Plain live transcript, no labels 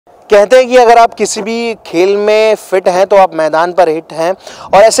कहते हैं कि अगर आप किसी भी खेल में फिट हैं तो आप मैदान पर हिट हैं,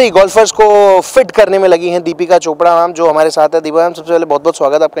 और ऐसे ही गोल्फर्स को फिट करने में लगी हैं दीपिका चोपड़ा मैम, जो हमारे साथ है। दीपिका मैम, सबसे पहले बहुत बहुत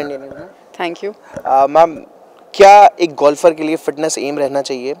स्वागत आपका इंडियन में। थैंक यू मैम, क्या एक गोल्फर के लिए फिटनेस एम रहना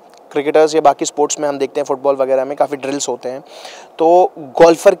चाहिए? क्रिकेटर्स या बाकी स्पोर्ट्स में हम देखते हैं, फुटबॉल वगैरह में काफ़ी ड्रिल्स होते हैं, तो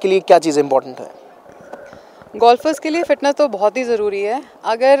गोल्फर के लिए क्या चीज़ इंपॉर्टेंट है? गोल्फर्स के लिए फ़िटनेस तो बहुत ही ज़रूरी है।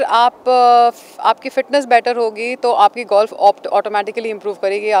 अगर आपकी फ़िटनेस बेटर होगी तो आपकी गोल्फ ऑटोमेटिकली इम्प्रूव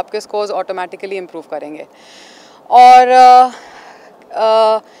करेगी, आपके स्कोर्स ऑटोमेटिकली इम्प्रूव करेंगे। और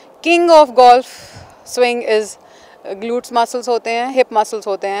king of golf swing is glutes muscles होते हैं, हिप मसल्स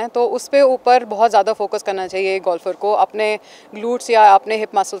होते हैं, तो उस पे ऊपर बहुत ज़्यादा फोकस करना चाहिए गोल्फर को अपने ग्लूट्स या अपने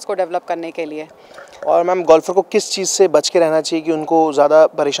हिप मसल्स को डेवलप करने के लिए। और मैम, गोल्फर को किस चीज़ से बच के रहना चाहिए कि उनको ज़्यादा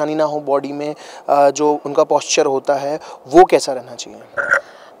परेशानी ना हो बॉडी में? जो उनका पोस्चर होता है वो कैसा रहना चाहिए?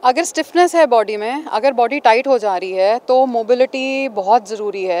 अगर स्टिफनेस है बॉडी में, अगर बॉडी टाइट हो जा रही है तो मोबिलिटी बहुत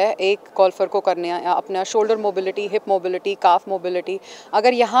ज़रूरी है एक गोल्फर को करने। अपना शोल्डर मोबिलिटी, हिप मोबिलिटी, काफ मोबिलिटी,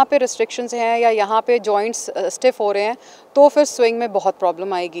 अगर यहाँ पे रिस्ट्रिक्शंस हैं या यहाँ पे जॉइंट्स स्टिफ हो रहे हैं तो फिर स्विंग में बहुत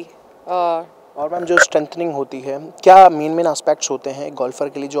प्रॉब्लम आएगी। और मैम, जो स्ट्रेंथनिंग होती है, क्या मेन एस्पेक्ट्स होते हैं गोल्फर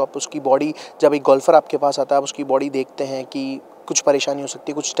के लिए, जो आप उसकी बॉडी, जब एक गोल्फर आपके पास आता है आप उसकी बॉडी देखते हैं कि कुछ परेशानी हो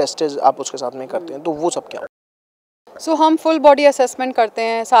सकती है, कुछ टेस्टेज आप उसके साथ में करते हैं, तो वो सब क्या? हम फुल बॉडी असेसमेंट करते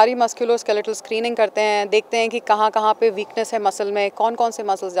हैं, सारी मस्कुलोस्केलेटल स्क्रीनिंग करते हैं, देखते हैं कि कहाँ कहाँ पे वीकनेस है मसल में, कौन कौन से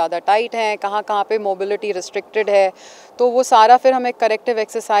मसल्स ज़्यादा टाइट हैं, कहाँ कहाँ पे मोबिलिटी रिस्ट्रिक्टेड है। तो वो सारा फिर हम एक करेक्टिव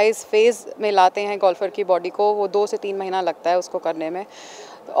एक्सरसाइज फेज़ में लाते हैं गोल्फर की बॉडी को। वो 2 से 3 महीना लगता है उसको करने में,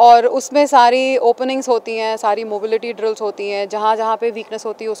 और उसमें सारी ओपनिंग्स होती हैं, सारी मोबिलिटी ड्रिल्स होती हैं। जहाँ जहाँ पे वीकनेस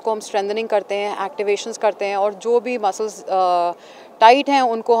होती है उसको हम स्ट्रेंथनिंग करते हैं, एक्टिवेशंस करते हैं, और जो भी मसल्स टाइट हैं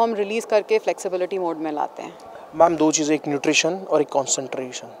उनको हम रिलीज़ करके फ्लेक्सिबिलिटी मोड में लाते हैं। मैम, 2 चीज़ें, एक न्यूट्रिशन और एक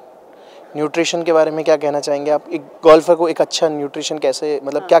कंसंट्रेशन। न्यूट्रिशन के बारे में क्या कहना चाहेंगे आप? एक गोल्फर को एक अच्छा न्यूट्रिशन कैसे,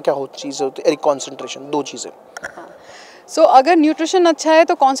 मतलब क्या क्या चीज़ें होती है? एक कंसंट्रेशन, 2 चीज़ें। अगर न्यूट्रिशन अच्छा है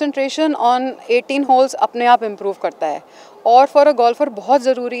तो कंसंट्रेशन ऑन 18 होल्स अपने आप इम्प्रूव करता है। और फॉर अ गोल्फर बहुत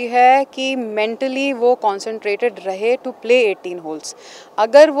ज़रूरी है कि मेंटली वो कंसंट्रेटेड रहे टू प्ले 18 होल्स।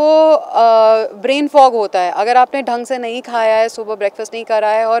 अगर वो ब्रेन फॉग होता है, अगर आपने ढंग से नहीं खाया है, सुबह ब्रेकफास्ट नहीं करा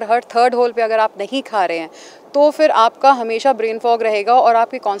है, और हर 3rd होल पे अगर आप नहीं खा रहे हैं, तो फिर आपका हमेशा ब्रेन फॉग रहेगा और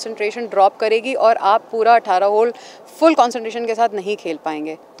आपकी कंसंट्रेशन ड्रॉप करेगी और आप पूरा 18 होल फुल कंसंट्रेशन के साथ नहीं खेल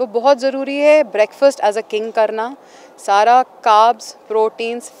पाएंगे। तो बहुत ज़रूरी है ब्रेकफास्ट एज अ किंग करना, सारा कार्ब्स,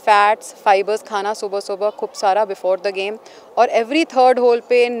 प्रोटीन्स, फैट्स, फाइबर्स खाना सुबह सुबह खूब सारा बिफोर द गेम। और एवरी 3rd होल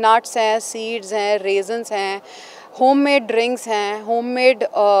पे नट्स हैं, सीड्स हैं, रेजन्स हैं, होममेड ड्रिंक्स हैं, होममेड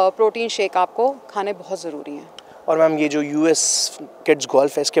प्रोटीन शेक आपको खाने बहुत ज़रूरी हैं। और मैम, ये जो US किड्स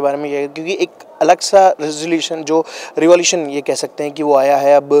गोल्फ है इसके बारे में ये, क्योंकि एक अलग सा रेजोल्यूशन, जो रिवॉल्यूशन ये कह सकते हैं कि वो आया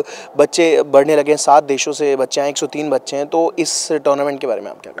है, अब बच्चे बढ़ने लगे हैं, 7 देशों से बच्चे हैं, 103 बच्चे हैं, तो इस टूर्नामेंट के बारे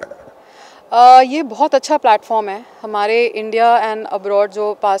में आप क्या कहेंगे? ये बहुत अच्छा प्लेटफॉर्म है हमारे इंडिया एंड अब्रॉड,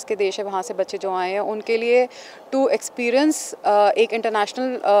 जो पास के देश है वहाँ से बच्चे जो आए हैं उनके लिए, टू एक्सपीरियंस एक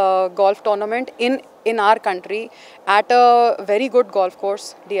international golf tournament in our country at a very good golf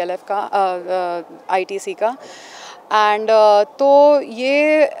course, DLF का, ITC का। एंड तो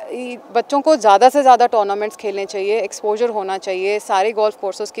ये बच्चों को ज़्यादा से ज़्यादा टूर्नामेंट्स खेलने चाहिए, एक्सपोजर होना चाहिए सारे गोल्फ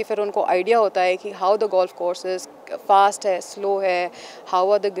कोर्सेज़ की। फिर उनको आइडिया होता है कि how the golf courses fast है, स्लो है,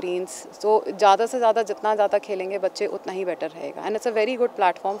 हाउ आर द ग्रीन्स। तो ज़्यादा से ज़्यादा जितना ज़्यादा खेलेंगे बच्चे उतना ही बेटर रहेगा। And it's a very good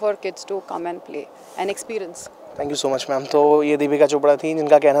platform for kids to come and play and experience. Thank you so much ma'am. तो ये दीपिका चोपड़ा थी,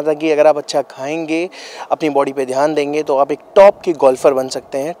 जिनका कहना था कि अगर आप अच्छा खाएंगे, अपनी बॉडी पे ध्यान देंगे, तो आप एक टॉप के गोल्फर बन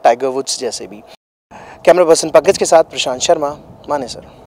सकते हैं, टाइगर वुड्स जैसे भी। कैमरा पर्सन पंकज के साथ प्रशांत शर्मा, मानेसर।